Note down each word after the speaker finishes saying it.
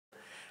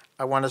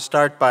I want to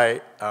start by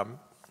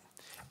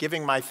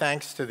giving my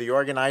thanks to the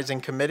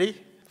organizing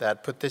committee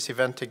that put this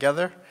event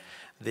together,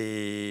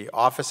 the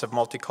Office of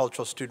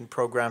Multicultural Student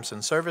Programs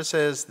and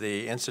Services,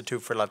 the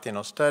Institute for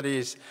Latino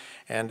Studies,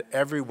 and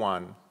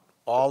everyone,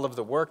 all of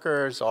the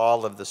workers,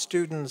 all of the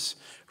students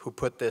who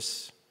put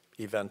this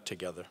event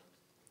together.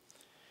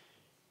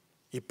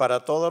 Y para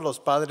todos los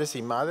padres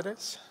y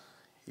madres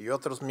y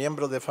otros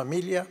miembros de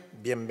familia,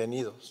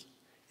 bienvenidos.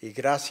 Y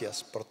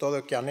gracias por todo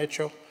lo que han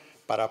hecho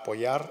para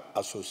apoyar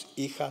a sus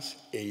hijas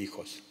e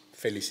hijos.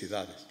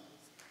 Felicidades.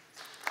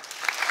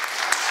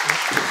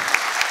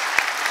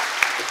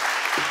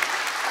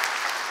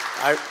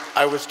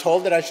 I was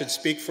told that I should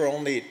speak for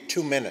only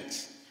 2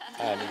 minutes,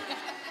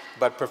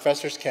 but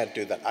professors can't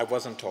do that. I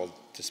wasn't told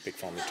to speak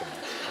for only 2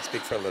 minutes. I'll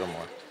speak for a little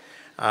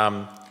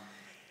more.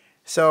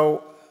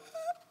 So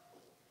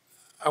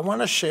I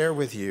want to share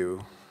with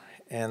you,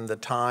 in the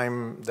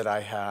time that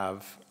I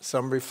have,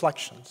 some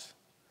reflections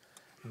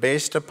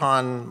based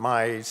upon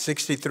my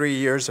 63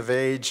 years of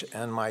age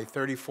and my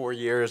 34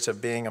 years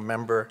of being a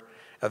member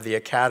of the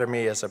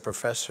Academy as a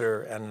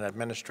professor and an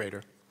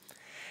administrator.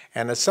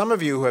 And as some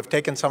of you who have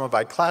taken some of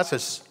my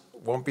classes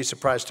won't be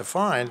surprised to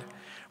find,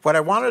 what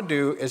I want to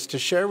do is to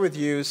share with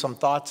you some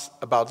thoughts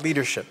about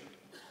leadership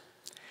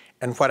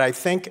and what I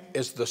think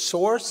is the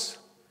source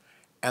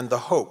and the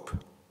hope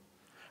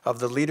of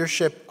the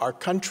leadership our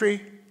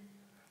country,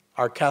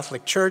 our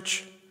Catholic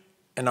Church,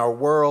 and our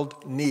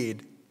world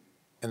need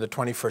in the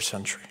 21st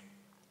century.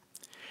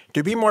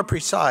 To be more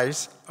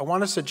precise, I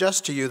want to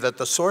suggest to you that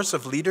the source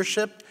of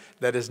leadership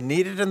that is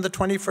needed in the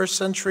 21st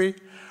century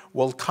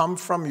will come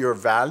from your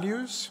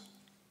values,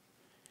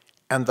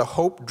 and the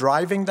hope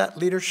driving that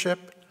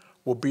leadership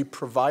will be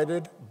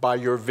provided by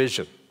your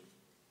vision,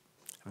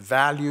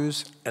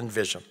 values and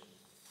vision.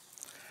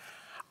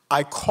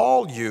 I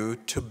call you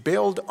to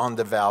build on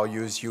the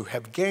values you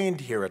have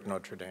gained here at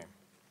Notre Dame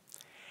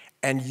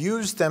and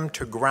use them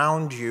to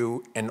ground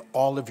you in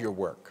all of your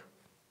work.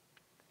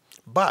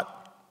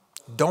 But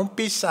don't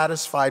be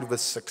satisfied with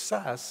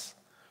success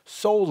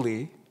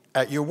solely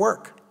at your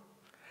work.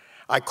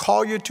 I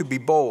call you to be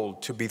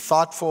bold, to be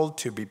thoughtful,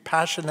 to be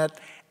passionate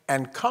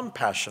and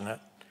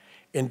compassionate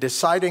in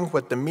deciding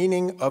what the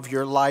meaning of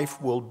your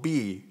life will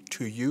be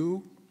to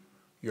you,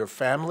 your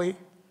family,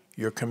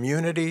 your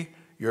community,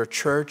 your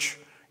church,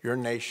 your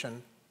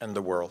nation, and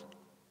the world.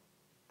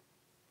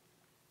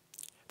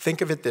 Think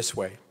of it this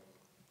way.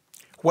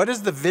 What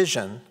is the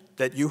vision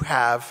that you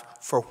have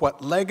for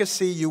what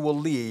legacy you will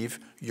leave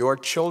your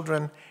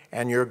children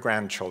and your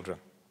grandchildren?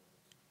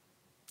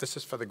 This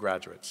is for the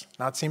graduates.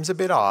 Now, it seems a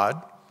bit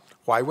odd.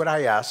 Why would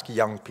I ask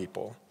young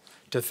people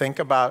to think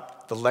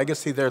about the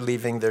legacy they're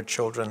leaving their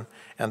children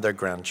and their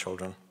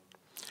grandchildren?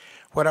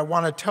 What I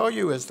want to tell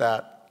you is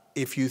that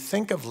if you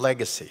think of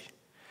legacy,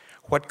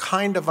 what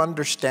kind of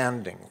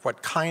understanding,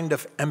 what kind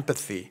of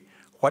empathy,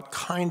 what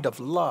kind of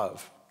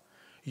love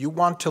you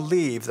want to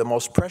leave the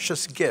most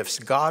precious gifts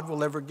God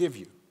will ever give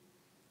you,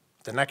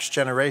 the next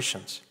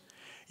generations,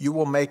 you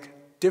will make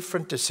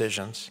different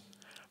decisions,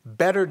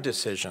 better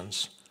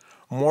decisions,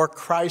 more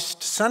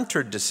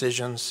Christ-centered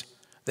decisions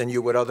than you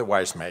would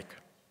otherwise make.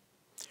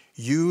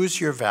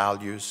 Use your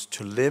values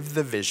to live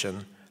the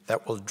vision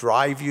that will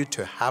drive you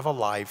to have a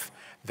life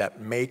that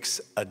makes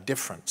a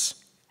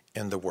difference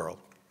in the world.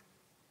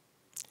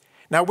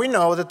 Now, we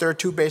know that there are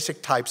two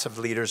basic types of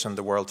leaders in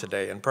the world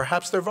today, and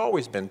perhaps there have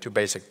always been two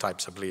basic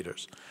types of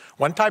leaders.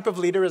 One type of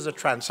leader is a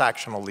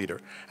transactional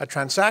leader. A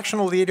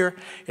transactional leader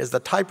is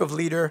the type of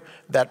leader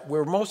that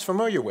we're most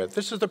familiar with.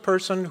 This is the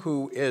person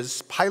who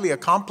is highly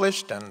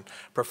accomplished and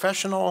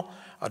professional,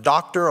 a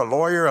doctor, a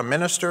lawyer, a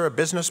minister, a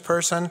business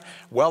person,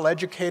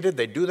 well-educated,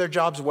 they do their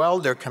jobs well,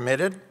 they're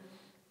committed.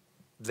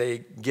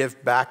 They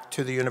give back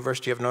to the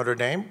University of Notre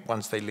Dame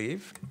once they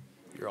leave.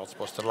 You're all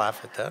supposed to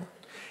laugh at that.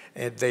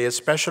 They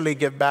especially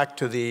give back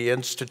to the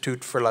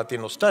Institute for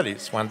Latino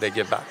Studies when they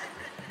give back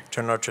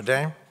to Notre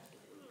Dame.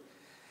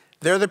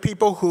 They're the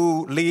people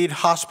who lead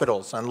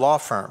hospitals and law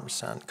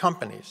firms and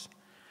companies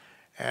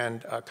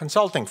and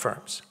consulting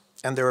firms,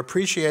 and they're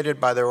appreciated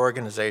by their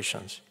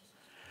organizations.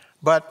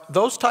 But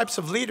those types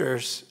of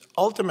leaders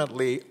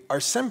ultimately are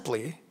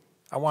simply,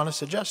 I want to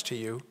suggest to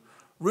you,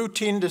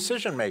 routine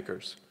decision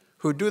makers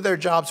who do their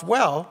jobs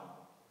well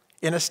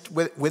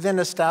within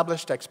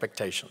established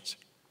expectations.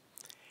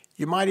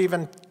 You might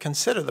even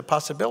consider the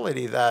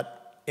possibility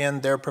that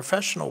in their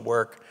professional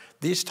work,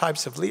 these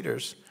types of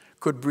leaders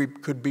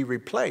could be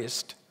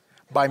replaced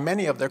by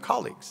many of their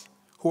colleagues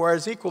who are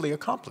as equally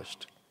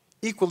accomplished,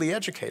 equally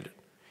educated,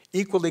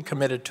 equally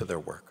committed to their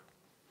work.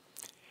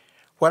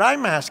 What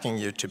I'm asking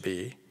you to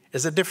be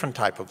is a different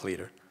type of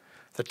leader,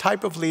 the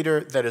type of leader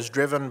that is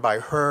driven by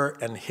her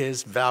and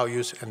his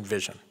values and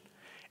vision.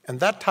 And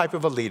that type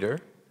of a leader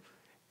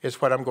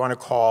is what I'm going to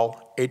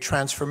call a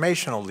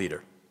transformational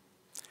leader.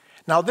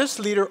 Now, this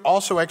leader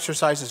also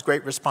exercises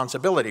great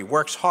responsibility,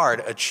 works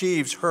hard,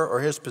 achieves her or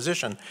his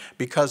position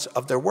because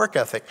of their work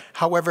ethic.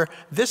 However,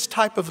 this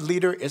type of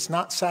leader is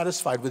not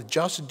satisfied with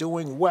just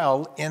doing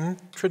well in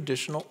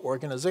traditional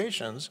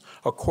organizations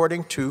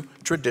according to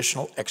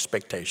traditional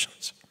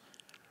expectations.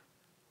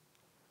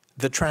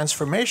 The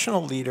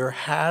transformational leader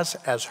has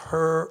as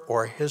her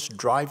or his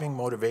driving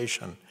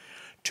motivation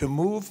to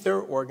move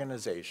their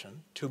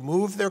organization, to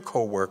move their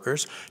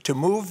coworkers, to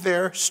move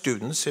their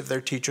students, if they're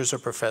teachers or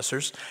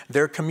professors,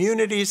 their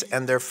communities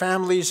and their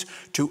families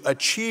to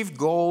achieve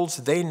goals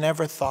they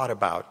never thought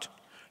about,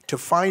 to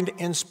find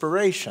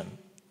inspiration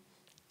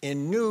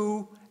in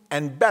new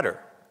and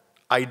better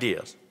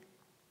ideas.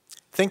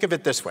 Think of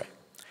it this way.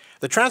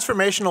 The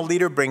transformational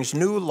leader brings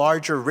new,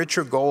 larger,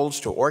 richer goals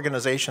to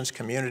organizations,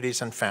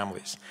 communities, and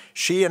families.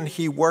 She and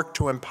he work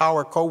to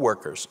empower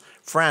coworkers,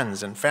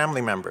 friends, and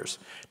family members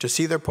to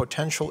see their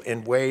potential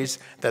in ways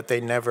that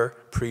they never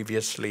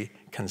previously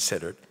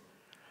considered.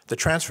 The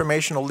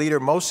transformational leader,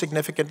 most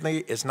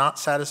significantly, is not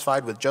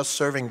satisfied with just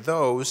serving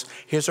those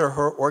his or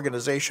her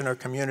organization or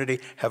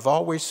community have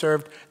always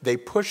served. They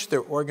push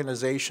their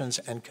organizations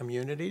and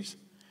communities,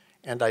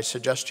 and I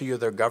suggest to you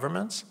their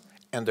governments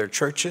and their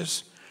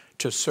churches,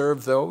 to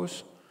serve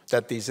those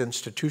that these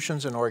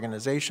institutions and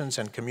organizations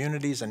and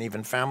communities and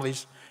even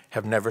families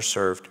have never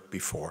served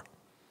before.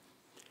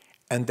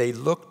 And they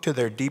look to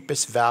their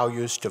deepest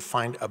values to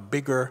find a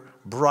bigger,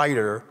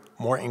 brighter,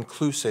 more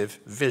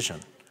inclusive vision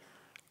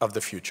of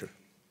the future.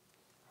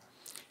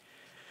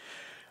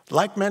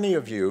 Like many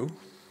of you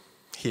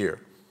here,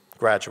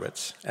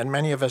 graduates, and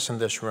many of us in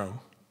this room,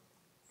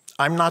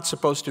 I'm not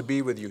supposed to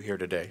be with you here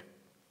today.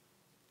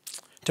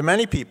 To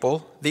many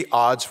people, the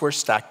odds were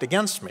stacked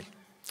against me.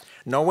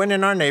 No one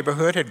in our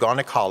neighborhood had gone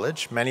to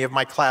college. Many of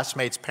my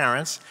classmates'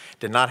 parents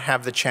did not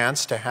have the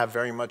chance to have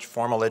very much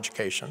formal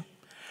education.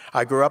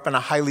 I grew up in a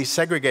highly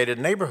segregated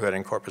neighborhood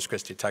in Corpus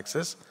Christi,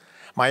 Texas.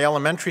 My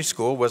elementary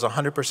school was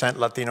 100%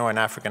 Latino and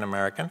African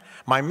American.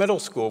 My middle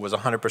school was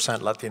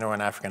 100% Latino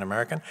and African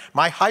American.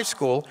 My high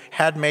school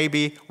had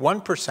maybe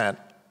 1%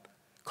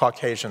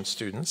 Caucasian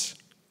students.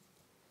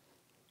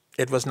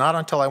 It was not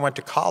until I went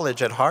to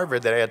college at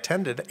Harvard that I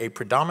attended a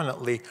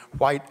predominantly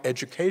white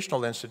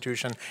educational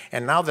institution,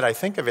 and now that I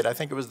think of it, I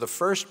think it was the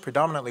first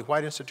predominantly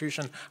white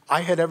institution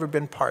I had ever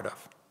been part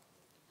of.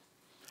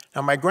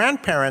 Now, my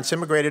grandparents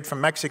immigrated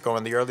from Mexico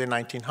in the early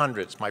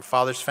 1900s. My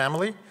father's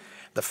family,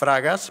 the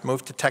Fragas,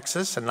 moved to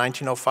Texas in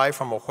 1905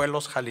 from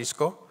Ojuelos,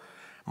 Jalisco.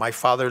 My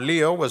father,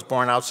 Leo, was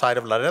born outside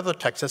of Laredo,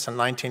 Texas in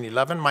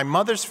 1911. My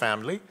mother's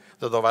family,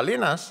 the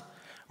Dovalinas,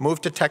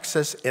 moved to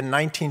Texas in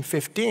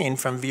 1915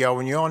 from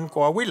Villa Union,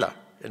 Coahuila,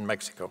 in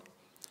Mexico.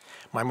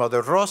 My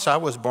mother, Rosa,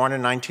 was born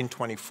in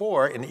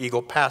 1924 in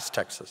Eagle Pass,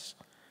 Texas.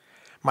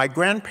 My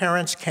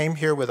grandparents came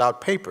here without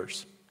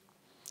papers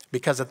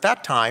because at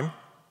that time,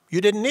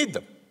 you didn't need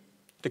them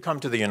to come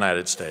to the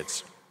United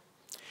States.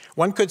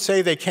 One could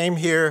say they came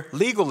here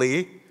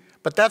legally,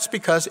 but that's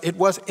because it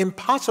was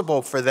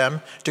impossible for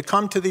them to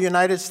come to the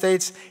United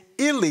States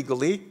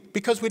illegally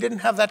because we didn't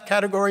have that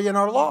category in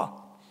our law.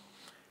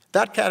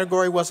 That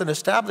category wasn't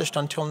established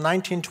until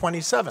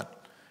 1927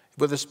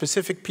 with a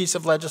specific piece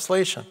of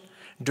legislation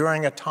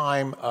during a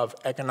time of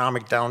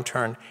economic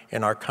downturn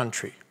in our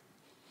country.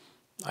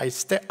 I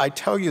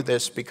tell you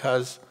this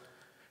because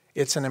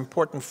it's an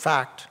important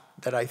fact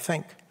that I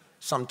think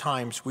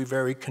sometimes we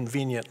very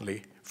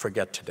conveniently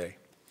forget today.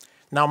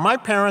 Now, my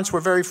parents were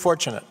very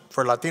fortunate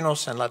for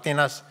Latinos and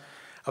Latinas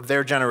of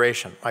their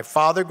generation. My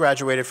father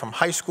graduated from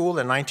high school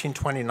in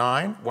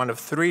 1929, one of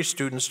 3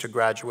 students to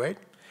graduate.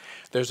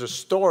 There's a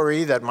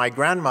story that my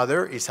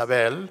grandmother,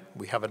 Isabel,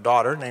 we have a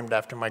daughter named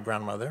after my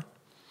grandmother,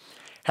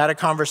 had a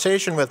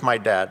conversation with my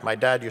dad. My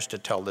dad used to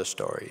tell this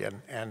story,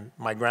 and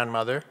my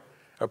grandmother,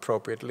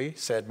 appropriately,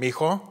 said,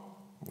 "Mijo,"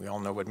 we all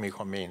know what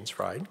mijo means,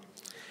 right?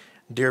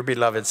 "Dear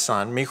beloved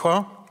son,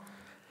 mijo,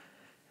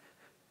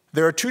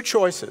 there are 2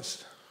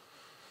 choices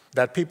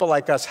that people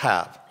like us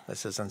have."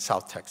 This is in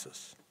South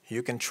Texas.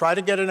 You can try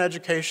to get an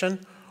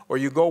education, or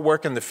you go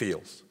work in the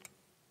fields.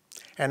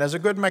 And as a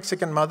good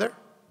Mexican mother,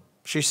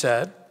 she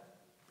said,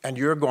 "And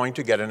you're going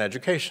to get an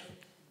education."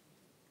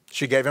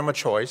 She gave him a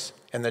choice,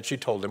 and then she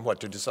told him what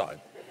to decide.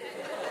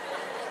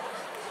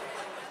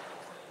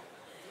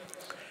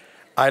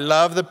 I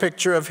love the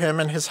picture of him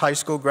in his high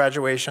school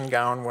graduation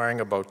gown wearing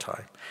a bow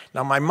tie.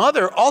 Now, my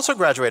mother also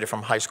graduated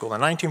from high school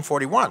in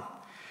 1941.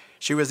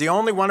 She was the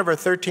only one of her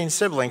 13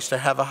 siblings to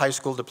have a high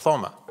school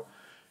diploma.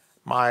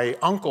 My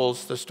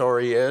uncles, the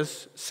story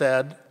is,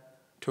 said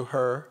to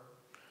her,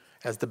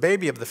 as the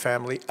baby of the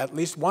family, "At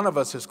least one of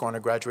us is going to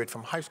graduate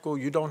from high school.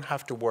 You don't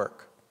have to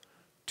work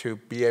to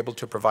be able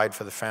to provide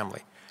for the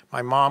family."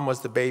 My mom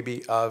was the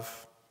baby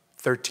of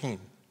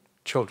 13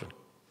 children.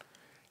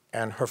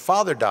 And her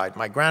father died.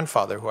 My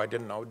grandfather, who I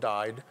didn't know,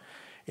 died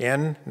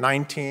in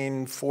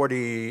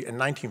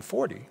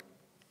 1940.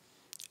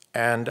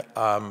 And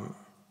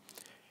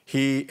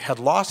he had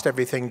lost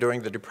everything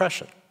during the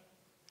Depression.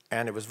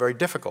 And it was very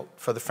difficult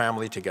for the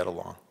family to get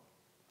along.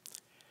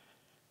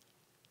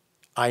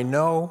 I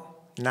know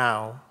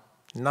now,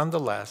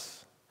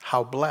 nonetheless,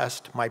 how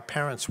blessed my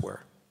parents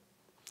were.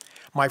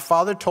 My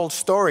father told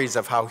stories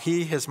of how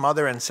he, his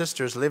mother, and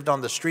sisters lived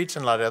on the streets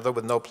in Laredo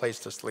with no place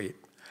to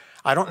sleep.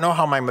 I don't know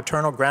how my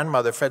maternal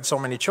grandmother fed so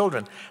many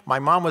children. My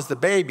mom was the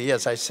baby,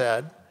 as I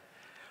said,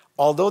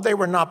 Although they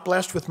were not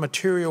blessed with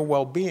material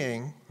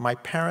well-being, my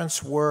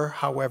parents were,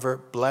 however,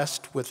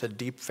 blessed with a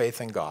deep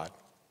faith in God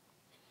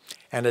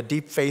and a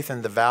deep faith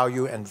in the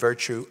value and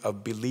virtue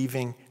of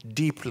believing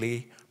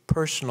deeply,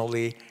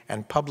 personally,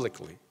 and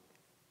publicly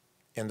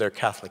in their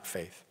Catholic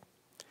faith.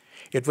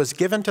 It was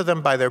given to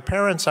them by their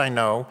parents, I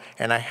know,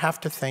 and I have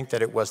to think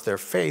that it was their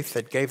faith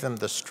that gave them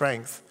the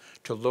strength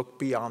to look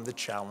beyond the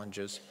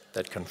challenges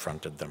that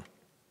confronted them.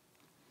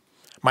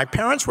 My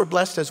parents were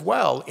blessed as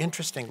well,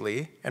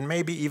 interestingly, and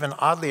maybe even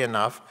oddly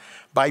enough,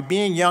 by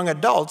being young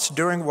adults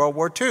during World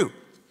War II.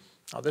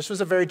 Now, this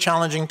was a very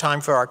challenging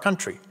time for our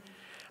country.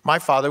 My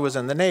father was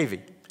in the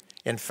Navy.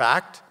 In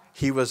fact,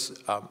 he was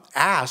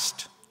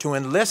asked to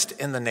enlist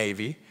in the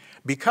Navy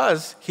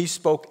because he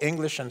spoke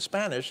English and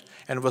Spanish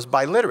and was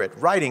biliterate,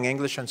 writing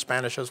English and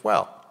Spanish as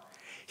well.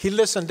 He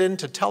listened in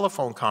to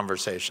telephone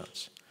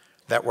conversations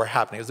that were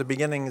happening. It was the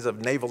beginnings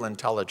of naval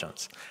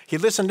intelligence. He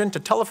listened into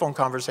telephone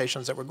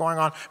conversations that were going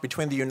on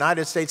between the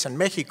United States and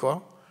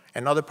Mexico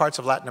and other parts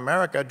of Latin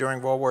America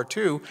during World War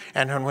II.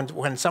 And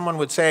when someone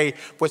would say,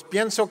 pues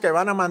pienso que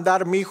van a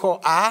mandar mi hijo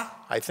a,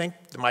 I think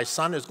my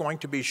son is going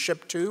to be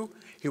shipped to,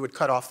 he would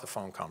cut off the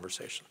phone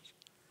conversations.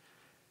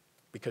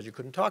 Because you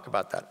couldn't talk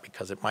about that,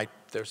 because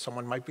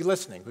someone might be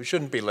listening who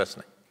shouldn't be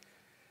listening.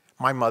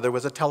 My mother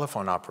was a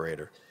telephone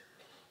operator.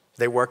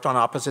 They worked on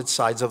opposite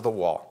sides of the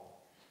wall.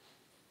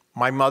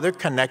 My mother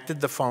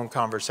connected the phone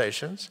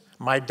conversations.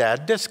 My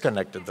dad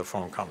disconnected the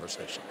phone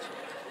conversations.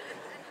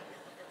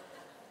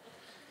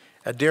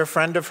 A dear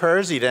friend of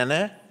hers,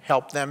 Irene,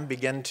 helped them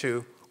begin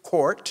to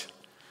court.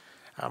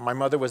 My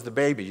mother was the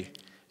baby,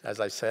 as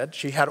I said.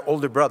 She had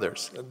older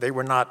brothers. They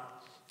were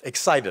not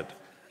excited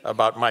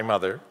about my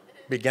mother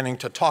beginning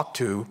to talk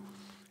to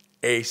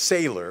a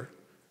sailor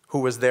who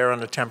was there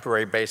on a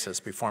temporary basis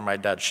before my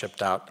dad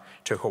shipped out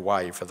to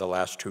Hawaii for the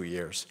last 2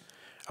 years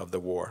of the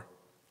war.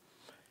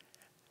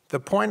 The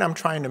point I'm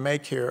trying to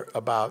make here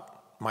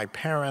about my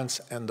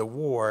parents and the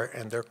war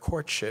and their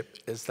courtship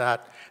is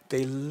that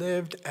they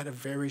lived at a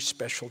very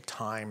special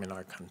time in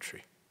our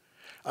country,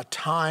 a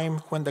time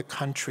when the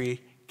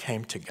country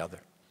came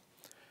together.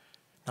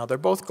 Now, they're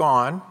both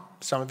gone.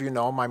 Some of you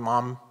know my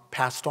mom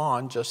passed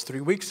on just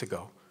 3 weeks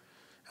ago.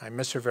 I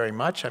miss her very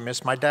much. I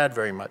miss my dad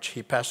very much.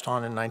 He passed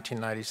on in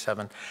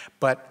 1997.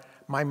 But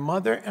my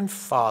mother and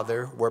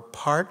father were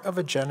part of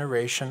a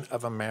generation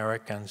of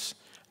Americans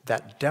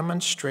that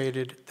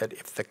demonstrated that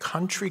if the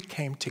country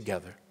came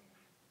together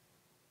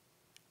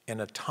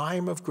in a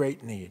time of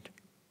great need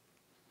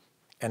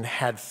and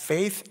had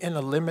faith in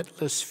a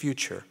limitless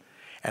future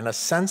and a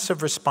sense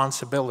of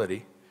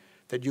responsibility,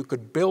 that you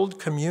could build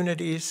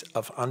communities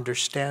of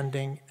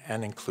understanding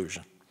and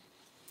inclusion.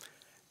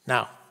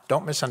 Now,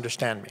 don't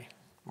misunderstand me.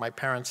 My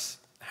parents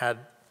had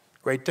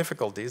great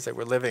difficulties. They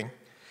were living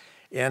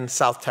in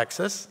South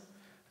Texas.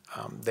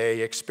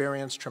 They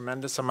experienced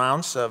tremendous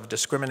amounts of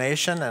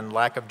discrimination and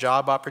lack of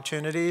job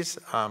opportunities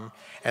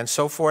and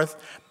so forth.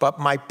 But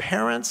my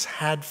parents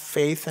had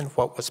faith in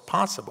what was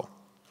possible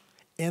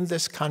in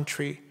this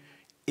country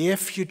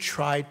if you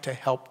tried to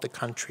help the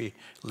country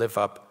live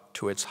up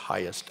to its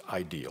highest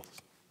ideals.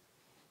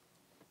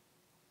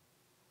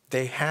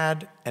 They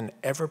had an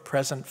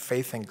ever-present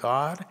faith in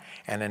God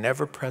and an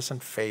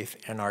ever-present faith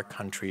in our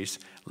country's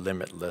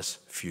limitless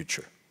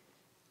future.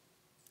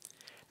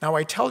 Now,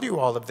 I tell you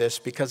all of this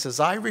because as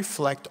I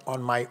reflect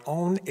on my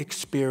own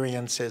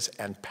experiences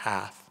and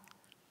path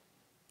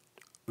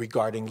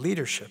regarding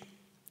leadership,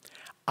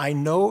 I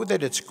know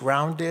that it's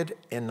grounded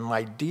in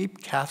my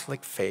deep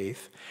Catholic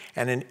faith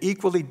and an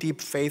equally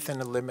deep faith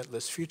in a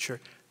limitless future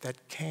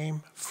that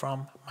came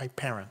from my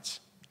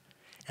parents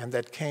and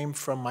that came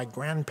from my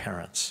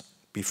grandparents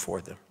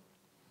before them.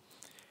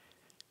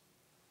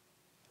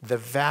 The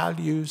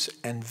values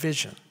and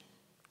vision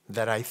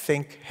that I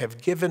think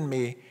have given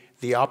me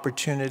the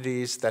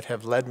opportunities that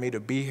have led me to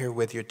be here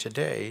with you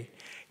today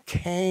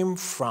came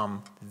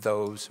from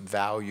those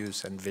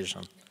values and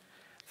vision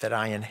that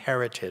I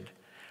inherited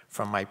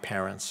from my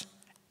parents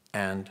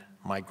and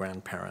my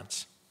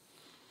grandparents.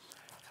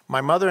 My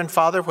mother and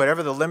father,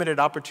 whatever the limited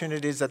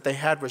opportunities that they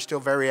had, were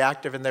still very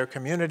active in their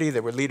community. They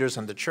were leaders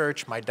in the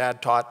church. My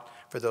dad taught,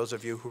 for those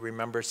of you who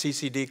remember,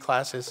 CCD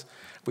classes.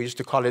 We used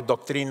to call it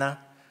doctrina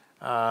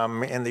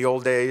in the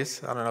old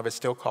days. I don't know if it's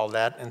still called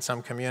that in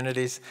some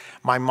communities.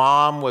 My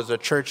mom was a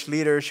church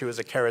leader. She was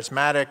a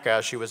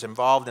charismatic. She was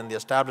involved in the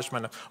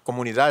establishment of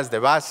comunidades de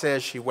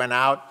base. She went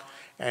out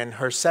in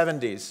her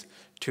 70s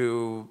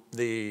to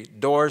the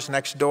doors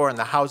next door and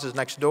the houses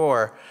next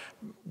door,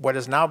 what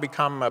has now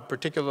become a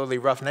particularly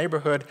rough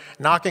neighborhood,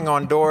 knocking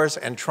on doors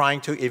and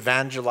trying to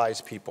evangelize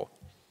people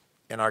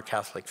in our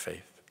Catholic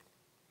faith.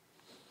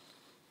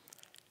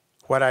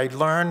 What I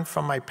learned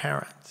from my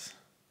parents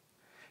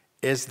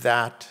is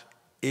that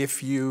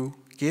if you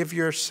give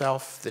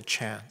yourself the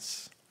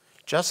chance,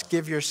 just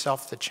give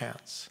yourself the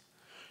chance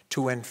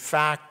to in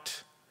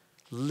fact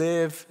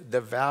live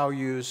the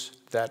values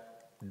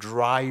that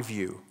drive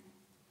you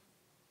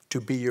to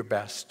be your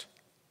best,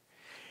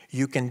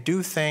 you can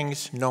do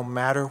things no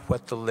matter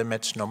what the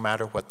limits, no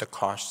matter what the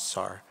costs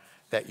are.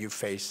 that you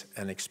face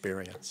and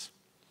experience.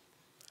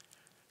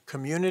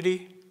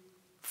 Community,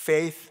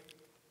 faith,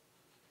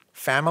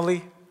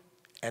 family,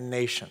 and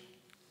nation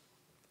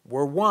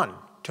were one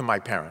to my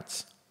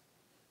parents.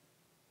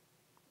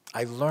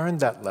 I learned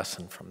that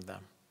lesson from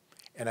them,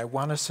 and I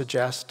want to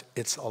suggest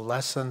it's a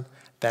lesson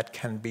that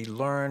can be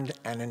learned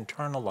and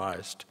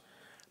internalized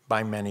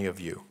by many of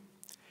you.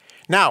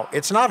 Now,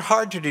 it's not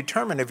hard to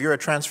determine if you're a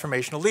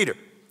transformational leader,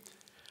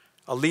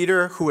 a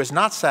leader who is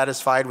not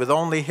satisfied with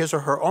only his or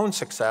her own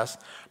success,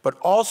 but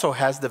also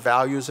has the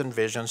values and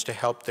visions to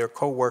help their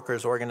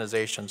co-workers,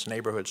 organizations,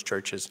 neighborhoods,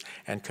 churches,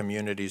 and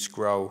communities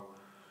grow,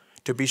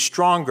 to be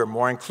stronger,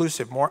 more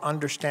inclusive, more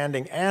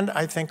understanding, and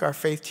I think our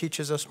faith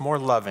teaches us more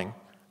loving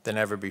than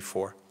ever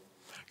before.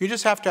 You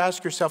just have to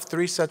ask yourself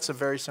 3 sets of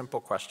very simple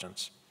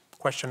questions.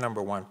 Question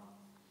number 1,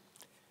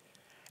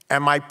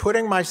 am I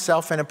putting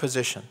myself in a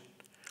position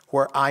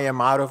where I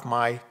am out of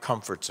my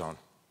comfort zone?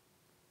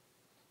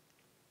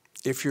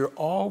 If you're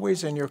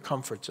always in your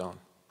comfort zone,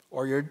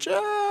 or you're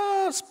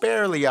just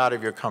barely out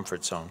of your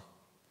comfort zone,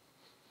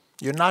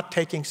 you're not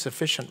taking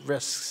sufficient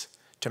risks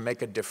to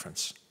make a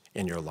difference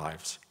in your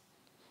lives.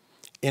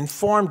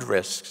 Informed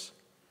risks,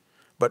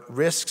 but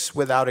risks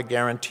without a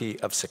guarantee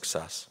of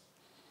success.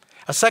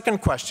 A second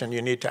question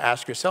you need to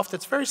ask yourself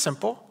that's very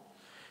simple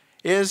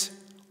is,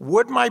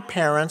 would my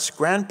parents,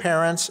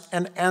 grandparents,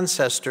 and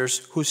ancestors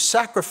who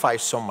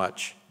sacrificed so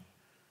much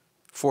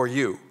for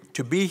you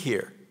to be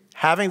here,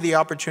 having the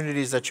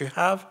opportunities that you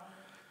have,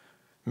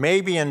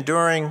 maybe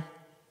enduring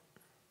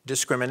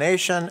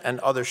discrimination and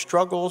other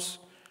struggles,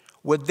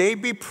 would they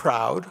be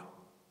proud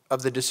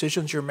of the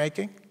decisions you're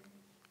making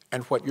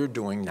and what you're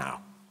doing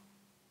now?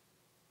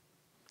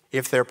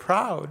 If they're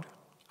proud,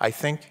 I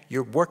think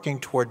you're working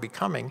toward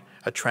becoming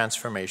a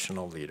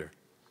transformational leader.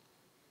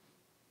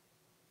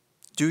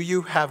 Do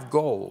you have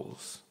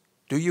goals?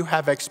 Do you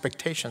have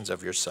expectations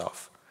of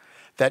yourself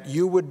that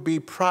you would be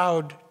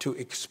proud to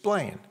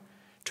explain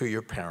to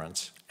your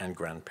parents and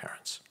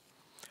grandparents?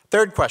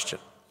 Third question,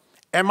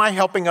 am I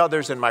helping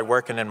others in my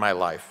work and in my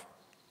life,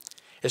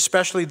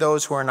 especially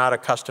those who are not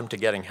accustomed to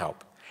getting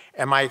help?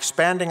 Am I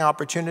expanding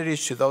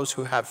opportunities to those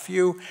who have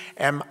few?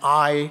 Am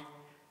I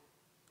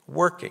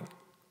working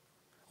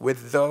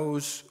with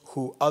those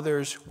who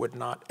others would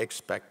not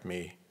expect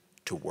me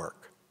to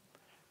work?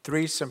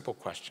 3 simple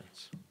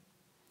questions.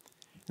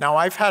 Now,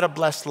 I've had a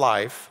blessed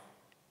life,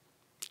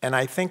 and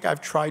I think I've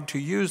tried to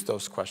use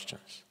those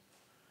questions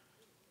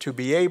to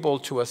be able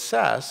to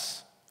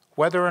assess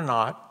whether or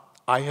not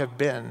I have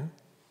been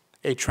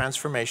a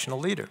transformational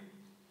leader.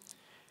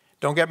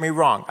 Don't get me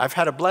wrong, I've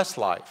had a blessed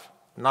life,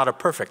 not a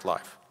perfect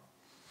life.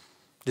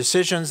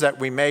 Decisions that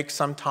we make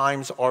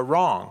sometimes are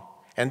wrong,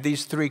 and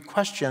these 3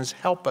 questions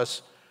help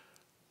us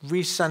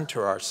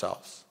recenter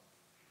ourselves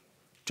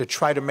to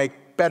try to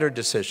make better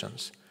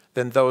decisions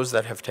than those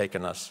that have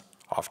taken us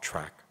off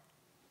track.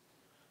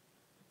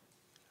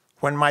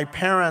 When my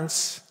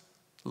parents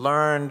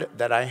learned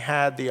that I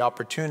had the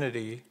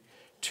opportunity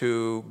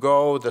to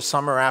go the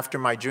summer after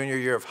my junior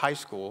year of high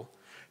school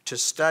to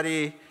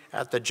study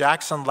at the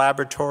Jackson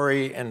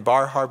Laboratory in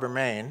Bar Harbor,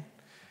 Maine,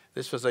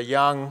 this was a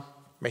young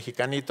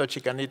Mexicanito,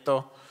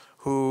 Chicanito,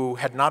 who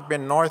had not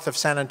been north of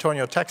San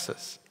Antonio,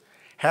 Texas,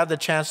 had the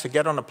chance to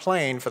get on a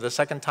plane for the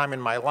 2nd time in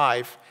my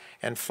life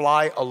and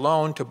fly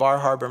alone to Bar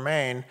Harbor,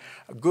 Maine.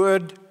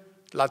 Good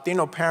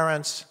Latino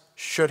parents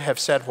should have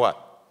said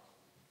what?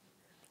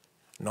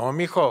 No,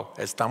 mijo,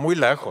 está muy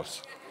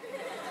lejos.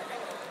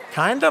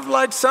 Kind of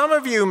like some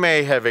of you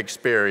may have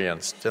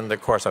experienced in the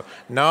course of,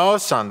 no,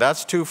 son,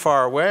 that's too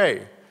far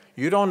away.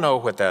 You don't know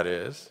what that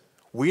is.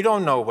 We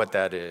don't know what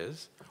that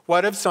is.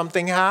 What if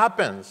something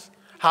happens?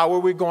 How are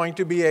we going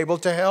to be able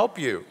to help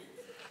you?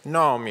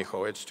 No,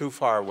 mijo, it's too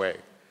far away.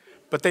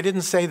 But they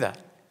didn't say that.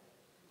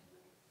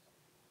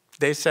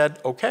 They said,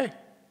 okay,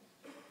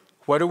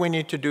 what do we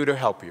need to do to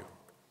help you?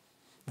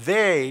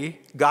 They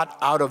got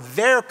out of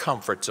their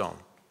comfort zone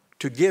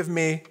to give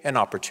me an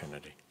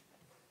opportunity.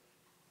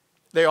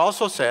 They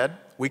also said,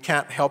 we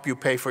can't help you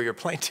pay for your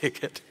plane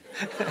ticket.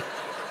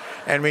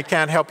 And we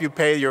can't help you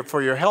pay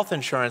for your health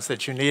insurance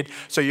that you need,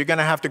 so you're going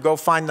to have to go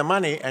find the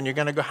money, and you're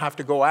going to have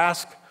to go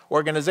ask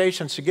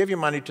organizations to give you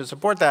money to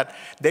support that.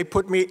 They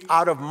put me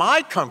out of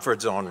my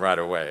comfort zone right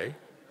away.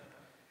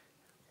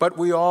 But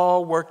we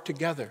all worked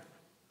together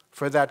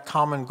for that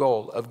common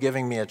goal of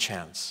giving me a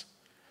chance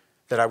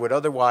that I would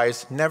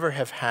otherwise never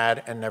have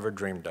had and never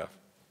dreamed of.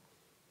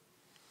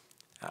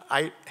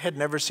 I had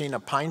never seen a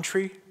pine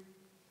tree.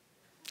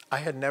 I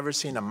had never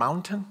seen a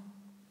mountain.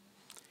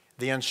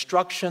 The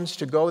instructions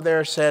to go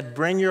there said,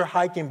 bring your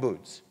hiking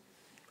boots.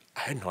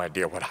 I had no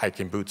idea what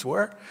hiking boots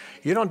were.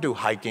 You don't do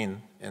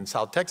hiking in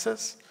South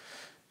Texas.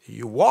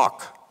 You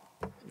walk.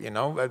 You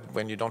know,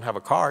 when you don't have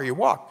a car, you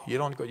walk. You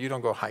don't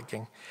go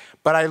hiking.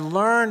 But I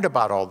learned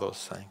about all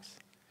those things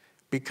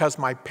because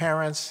my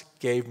parents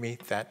gave me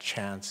that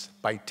chance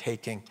by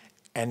taking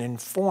an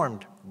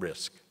informed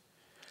risk.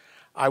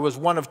 I was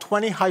one of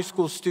 20 high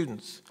school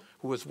students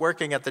who was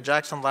working at the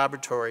Jackson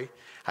Laboratory.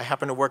 I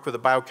happened to work with a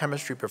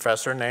biochemistry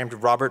professor named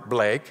Robert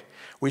Blake.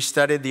 We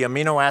studied the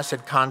amino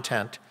acid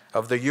content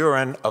of the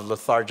urine of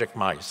lethargic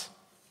mice.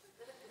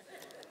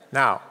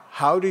 Now,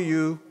 how do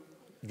you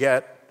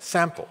get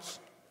samples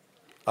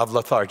of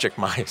lethargic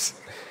mice?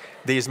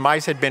 These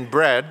mice had been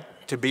bred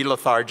to be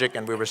lethargic,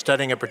 and we were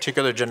studying a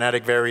particular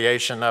genetic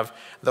variation of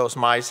those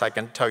mice. I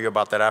can tell you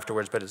about that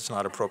afterwards, but it's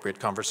not appropriate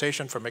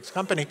conversation for mixed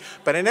company.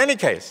 But in any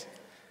case,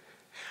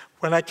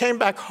 when I came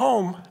back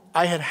home,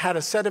 I had had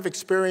a set of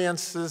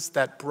experiences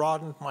that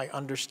broadened my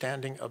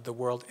understanding of the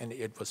world, and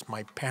it was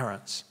my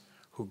parents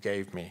who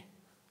gave me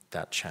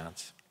that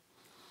chance.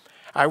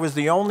 I was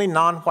the only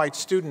non-white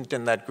student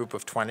in that group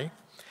of 20.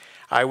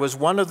 I was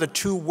one of the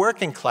 2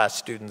 working class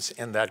students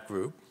in that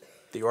group.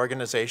 The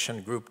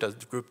organization grouped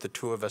the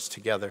 2 of us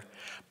together.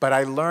 But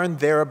I learned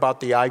there about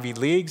the Ivy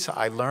Leagues.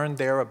 I learned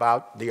there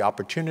about the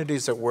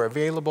opportunities that were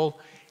available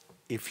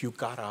if you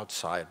got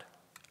outside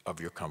of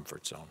your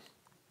comfort zone.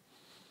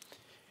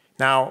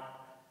 Now,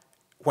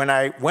 when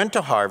I went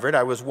to Harvard,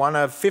 I was one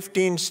of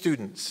 15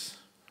 students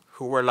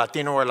who were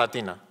Latino or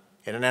Latina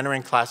in an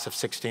entering class of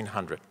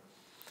 1,600.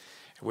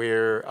 We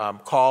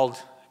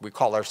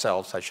call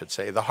ourselves, I should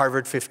say, the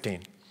Harvard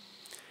 15.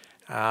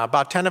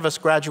 About 10 of us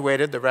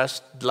graduated, the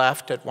rest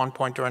left at one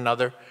point or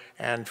another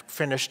and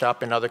finished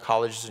up in other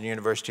colleges and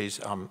universities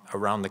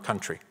around the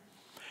country.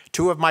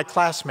 2 of my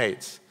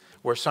classmates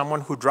were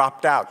someone who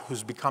dropped out,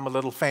 who's become a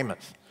little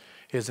famous.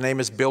 His name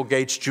is Bill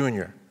Gates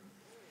Jr.,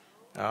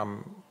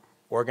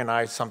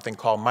 organized something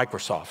called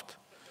Microsoft,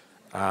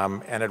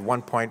 and at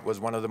one point was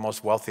one of the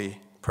most wealthy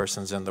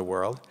persons in the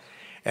world.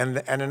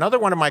 And another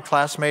one of my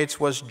classmates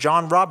was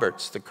John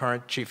Roberts, the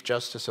current Chief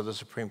Justice of the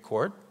Supreme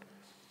Court,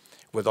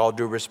 with all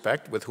due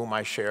respect, with whom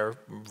I share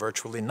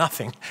virtually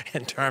nothing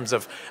in terms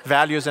of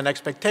values and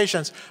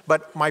expectations.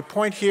 But my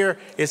point here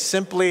is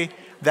simply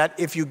that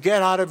if you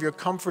get out of your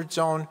comfort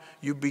zone,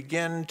 you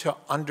begin to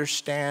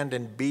understand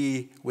and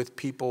be with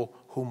people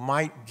who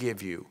might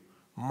give you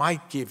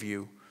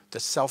the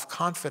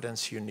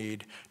self-confidence you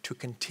need to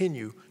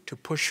continue to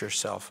push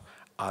yourself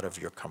out of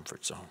your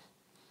comfort zone.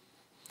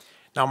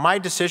 Now, my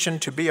decision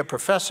to be a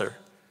professor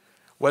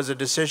was a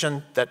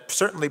decision that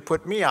certainly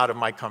put me out of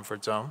my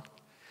comfort zone.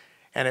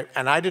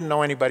 And I didn't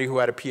know anybody who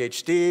had a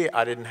PhD.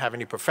 I didn't have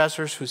any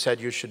professors who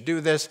said you should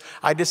do this.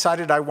 I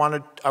decided I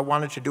wanted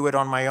to do it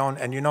on my own.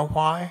 And you know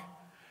why?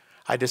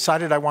 I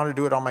decided I wanted to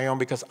do it on my own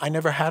because I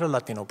never had a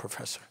Latino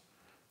professor.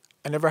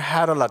 I never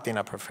had a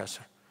Latina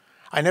professor.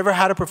 I never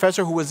had a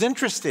professor who was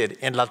interested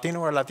in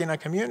Latino or Latina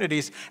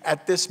communities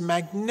at this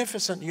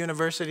magnificent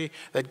university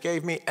that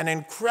gave me an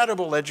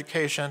incredible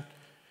education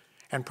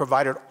and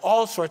provided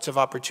all sorts of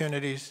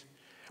opportunities,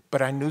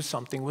 but I knew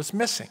something was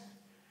missing.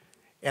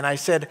 And I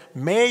said,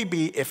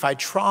 maybe if I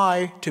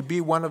try to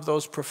be one of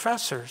those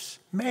professors,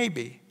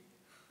 maybe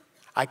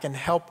I can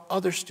help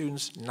other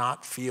students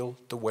not feel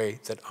the way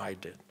that I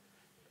did.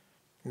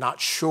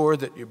 Not sure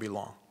that you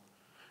belong.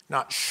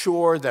 Not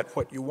sure that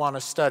what you want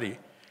to study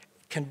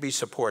can be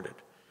supported.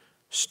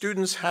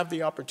 Students have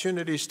the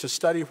opportunities to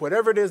study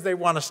whatever it is they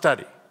want to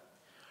study.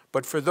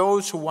 But for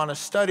those who want to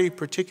study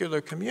particular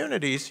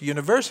communities,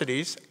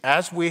 universities,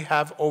 as we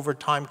have over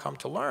time come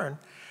to learn,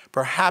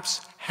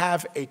 perhaps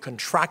have a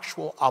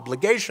contractual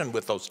obligation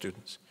with those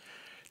students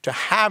to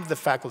have the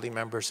faculty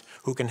members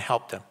who can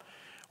help them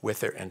with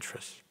their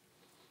interests.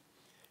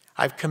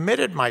 I've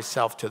committed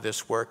myself to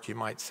this work, you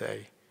might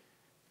say,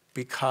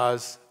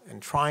 because in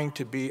trying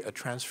to be a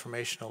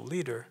transformational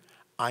leader,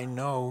 I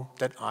know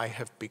that I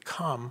have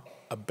become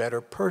a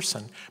better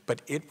person,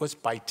 but it was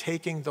by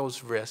taking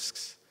those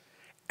risks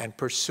and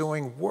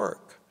pursuing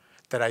work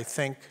that I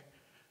think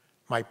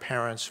my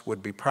parents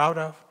would be proud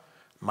of,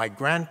 my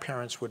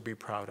grandparents would be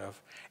proud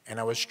of, and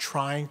I was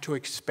trying to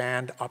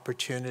expand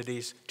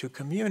opportunities to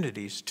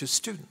communities, to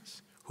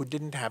students who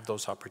didn't have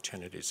those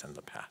opportunities in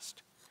the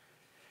past.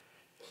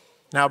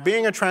 Now,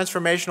 being a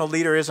transformational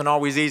leader isn't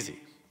always easy.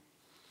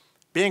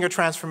 Being a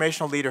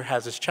transformational leader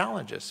has its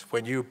challenges.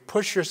 When you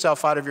push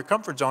yourself out of your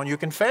comfort zone, you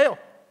can fail.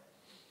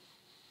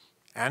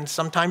 And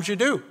sometimes you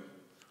do.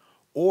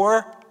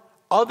 Or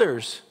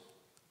others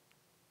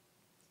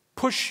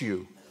push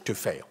you to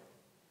fail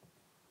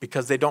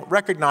because they don't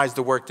recognize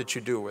the work that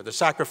you do or the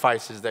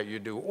sacrifices that you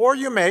do, or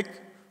you make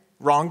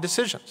wrong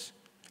decisions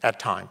at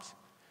times.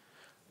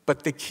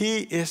 But the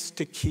key is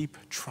to keep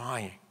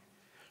trying,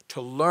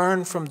 to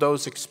learn from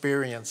those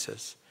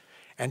experiences,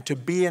 and to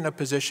be in a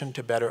position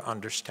to better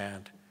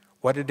understand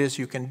what it is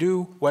you can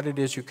do, what it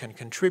is you can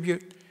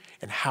contribute,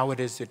 and how it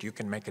is that you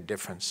can make a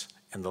difference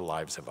in the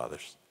lives of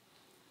others.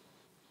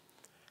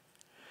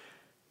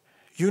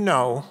 You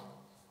know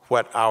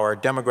what our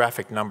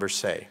demographic numbers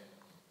say.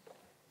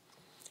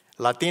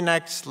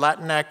 Latinx,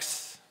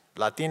 Latinx,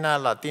 Latina,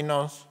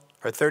 Latinos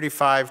are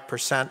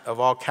 35% of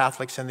all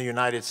Catholics in the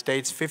United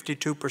States,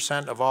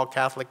 52% of all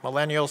Catholic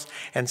millennials,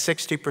 and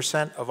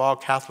 60% of all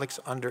Catholics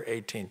under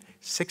 18.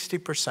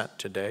 60%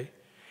 today.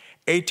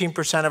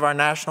 18% of our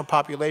national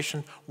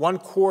population,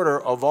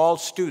 1/4 of all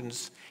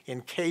students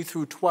in K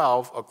through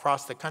 12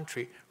 across the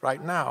country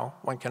right now,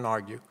 one can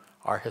argue,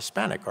 are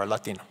Hispanic or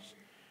Latinos.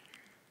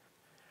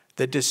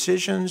 The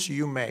decisions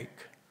you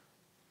make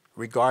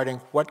regarding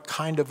what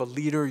kind of a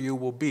leader you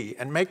will be.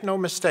 And make no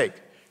mistake,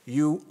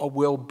 you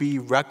will be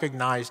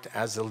recognized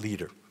as a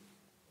leader.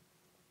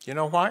 You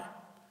know why?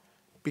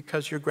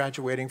 Because you're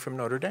graduating from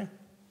Notre Dame.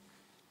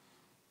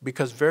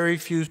 Because very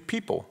few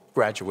people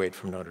graduate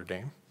from Notre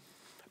Dame.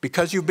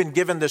 Because you've been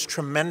given this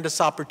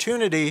tremendous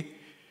opportunity,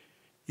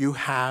 you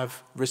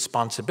have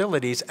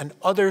responsibilities, and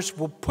others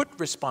will put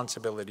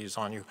responsibilities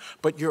on you.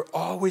 But you're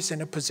always in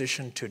a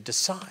position to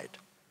decide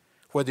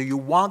whether you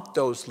want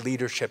those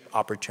leadership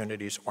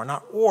opportunities or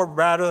not, or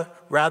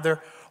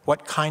rather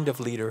what kind of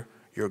leader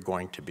you're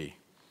going to be.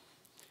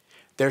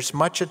 There's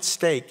much at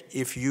stake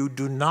if you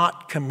do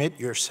not commit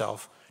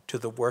yourself to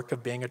the work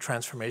of being a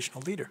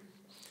transformational leader.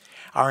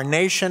 Our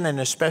nation, and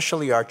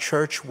especially our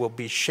church, will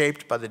be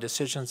shaped by the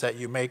decisions that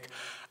you make.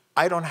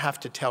 I don't have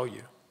to tell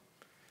you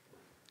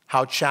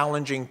how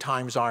challenging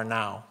times are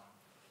now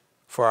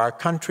for our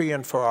country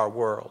and for our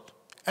world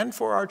and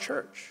for our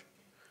church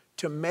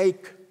to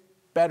make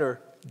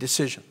better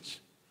decisions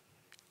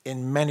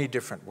in many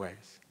different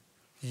ways.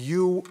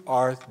 You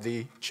are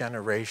the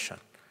generation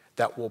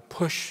that will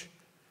push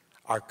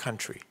our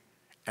country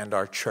and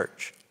our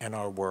church and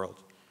our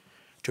world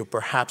to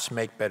perhaps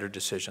make better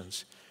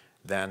decisions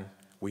than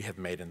we have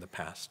made in the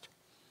past.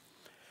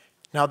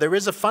 Now, there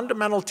is a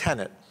fundamental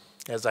tenet,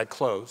 as I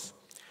close,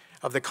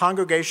 of the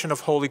Congregation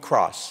of Holy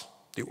Cross,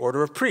 the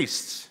order of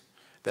priests,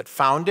 that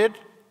founded,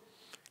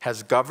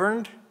 has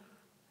governed,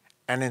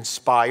 and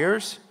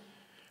inspires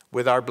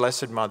with our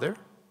Blessed Mother,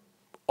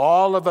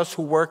 all of us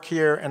who work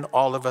here and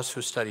all of us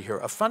who study here,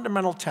 a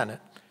fundamental tenet,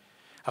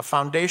 a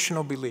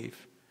foundational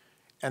belief,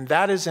 and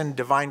that is in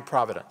divine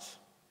providence.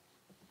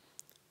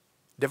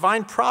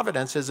 Divine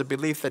providence is a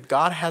belief that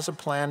God has a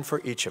plan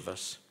for each of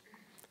us,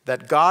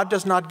 that God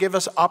does not give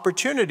us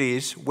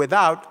opportunities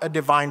without a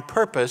divine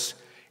purpose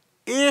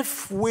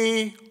if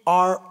we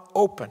are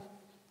open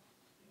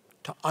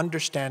to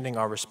understanding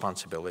our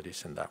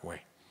responsibilities in that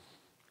way.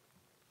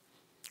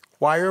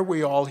 Why are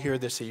we all here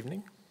this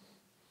evening?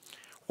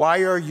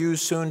 Why are you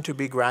soon to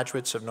be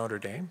graduates of Notre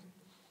Dame?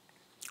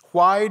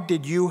 Why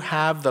did you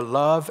have the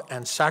love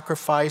and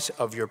sacrifice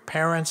of your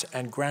parents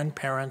and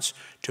grandparents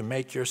to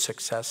make your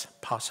success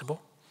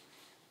possible?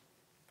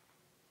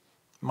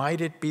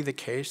 Might it be the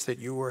case that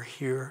you were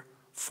here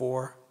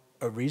for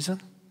a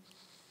reason?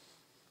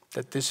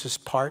 That this is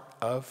part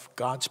of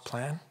God's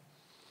plan?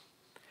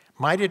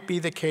 Might it be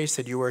the case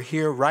that you are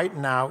here right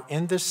now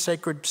in this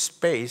sacred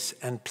space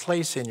and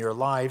place in your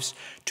lives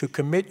to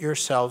commit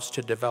yourselves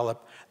to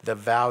develop the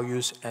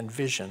values and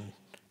vision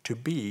to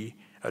be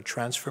a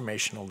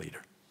transformational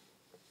leader?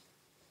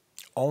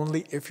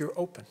 Only if you're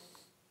open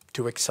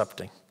to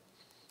accepting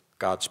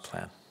God's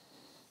plan.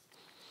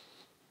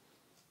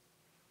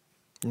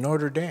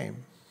 Notre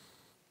Dame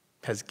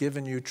has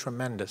given you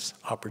tremendous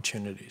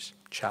opportunities,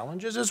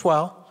 challenges as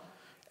well,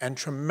 and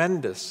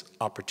tremendous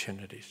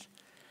opportunities.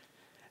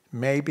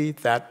 Maybe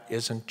that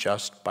isn't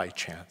just by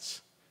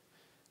chance.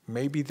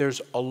 Maybe there's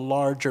a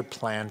larger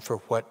plan for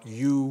what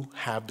you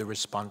have the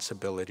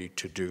responsibility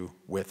to do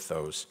with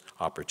those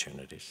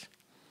opportunities.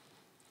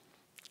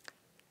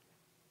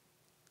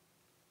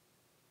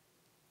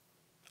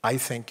 I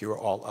think you're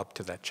all up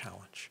to that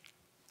challenge.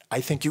 I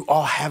think you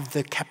all have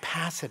the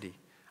capacity.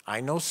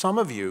 I know some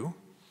of you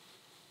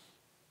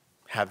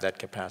have that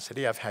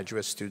capacity. I've had you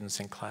as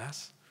students in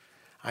class.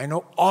 I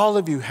know all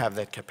of you have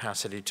that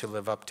capacity to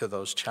live up to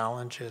those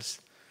challenges.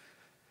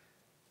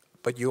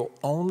 But you'll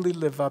only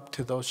live up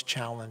to those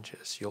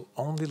challenges, you'll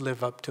only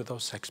live up to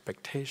those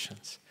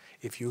expectations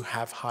if you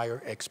have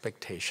higher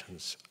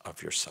expectations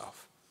of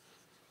yourself.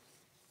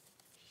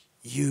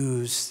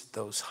 Use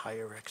those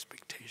higher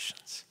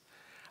expectations.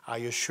 I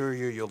assure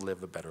you, you'll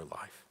live a better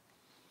life.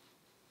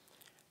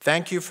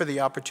 Thank you for the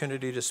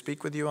opportunity to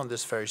speak with you on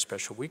this very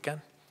special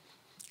weekend.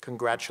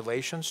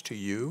 Congratulations to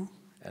you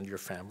and your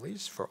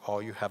families for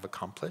all you have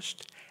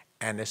accomplished,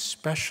 and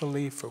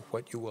especially for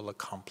what you will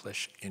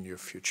accomplish in your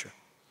future.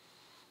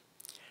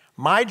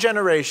 My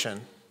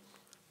generation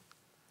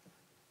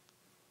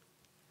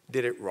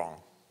did it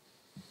wrong.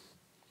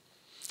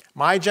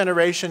 My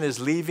generation is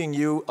leaving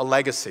you a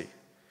legacy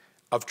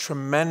of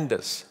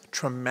tremendous,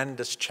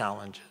 tremendous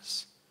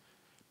challenges.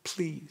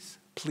 Please,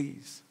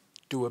 please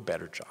do a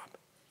better job.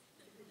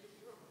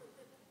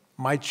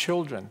 My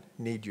children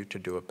need you to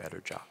do a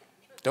better job.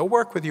 They'll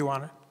work with you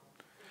on it.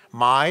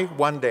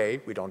 One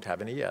day, we don't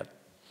have any yet.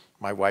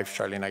 My wife,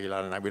 Charlene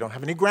Aguilar, and I, we don't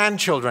have any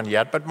grandchildren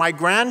yet, but my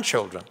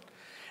grandchildren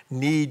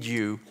need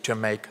you to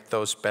make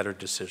those better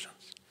decisions.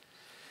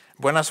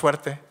 Buena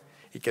suerte,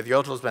 y que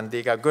Dios los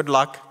bendiga. Good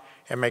luck,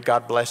 and may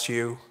God bless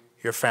you,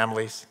 your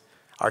families,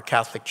 our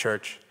Catholic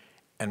Church,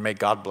 and may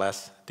God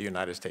bless the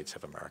United States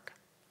of America.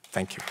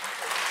 Thank you.